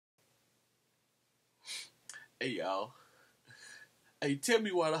Hey y'all. Hey, tell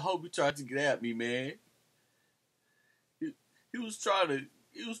me why the homie tried to get at me, man. He, he was trying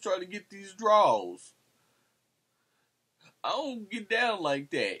to get these draws. I don't get down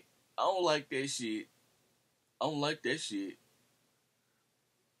like that. I don't like that shit. I don't like that shit.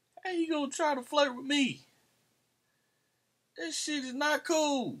 How you gonna try to flirt with me? That shit is not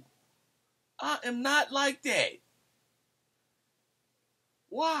cool. I am not like that.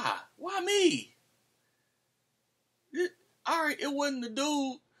 Why? Why me? Alright, it wasn't the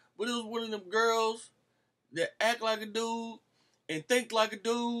dude, but it was one of them girls that act like a dude and think like a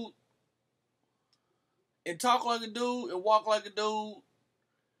dude and talk like a dude and walk like a dude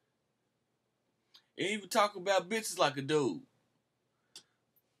and even talk about bitches like a dude.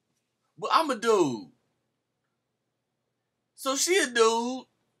 But I'm a dude. So she a dude.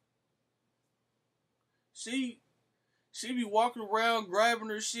 She be walking around grabbing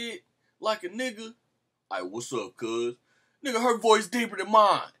her shit like a nigga. Like, what's up, cuz? Nigga, her voice deeper than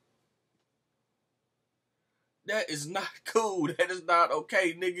mine. That is not cool. That is not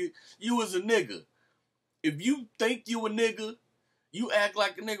okay, nigga. You is a nigga. If you think you a nigga, you act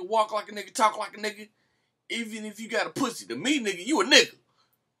like a nigga, walk like a nigga, talk like a nigga, even if you got a pussy. To me, nigga, you a nigga.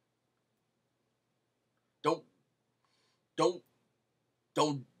 Don't don't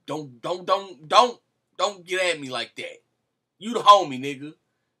don't get at me like that. You the homie, nigga.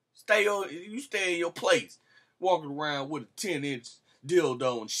 You stay in your place. Walking around with a 10-inch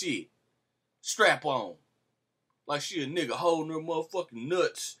dildo and shit. Strap on. Like she a nigga holding her motherfucking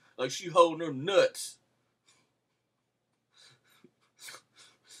nuts. Like she holding her nuts.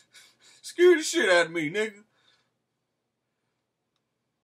 Scare the shit out of me, nigga.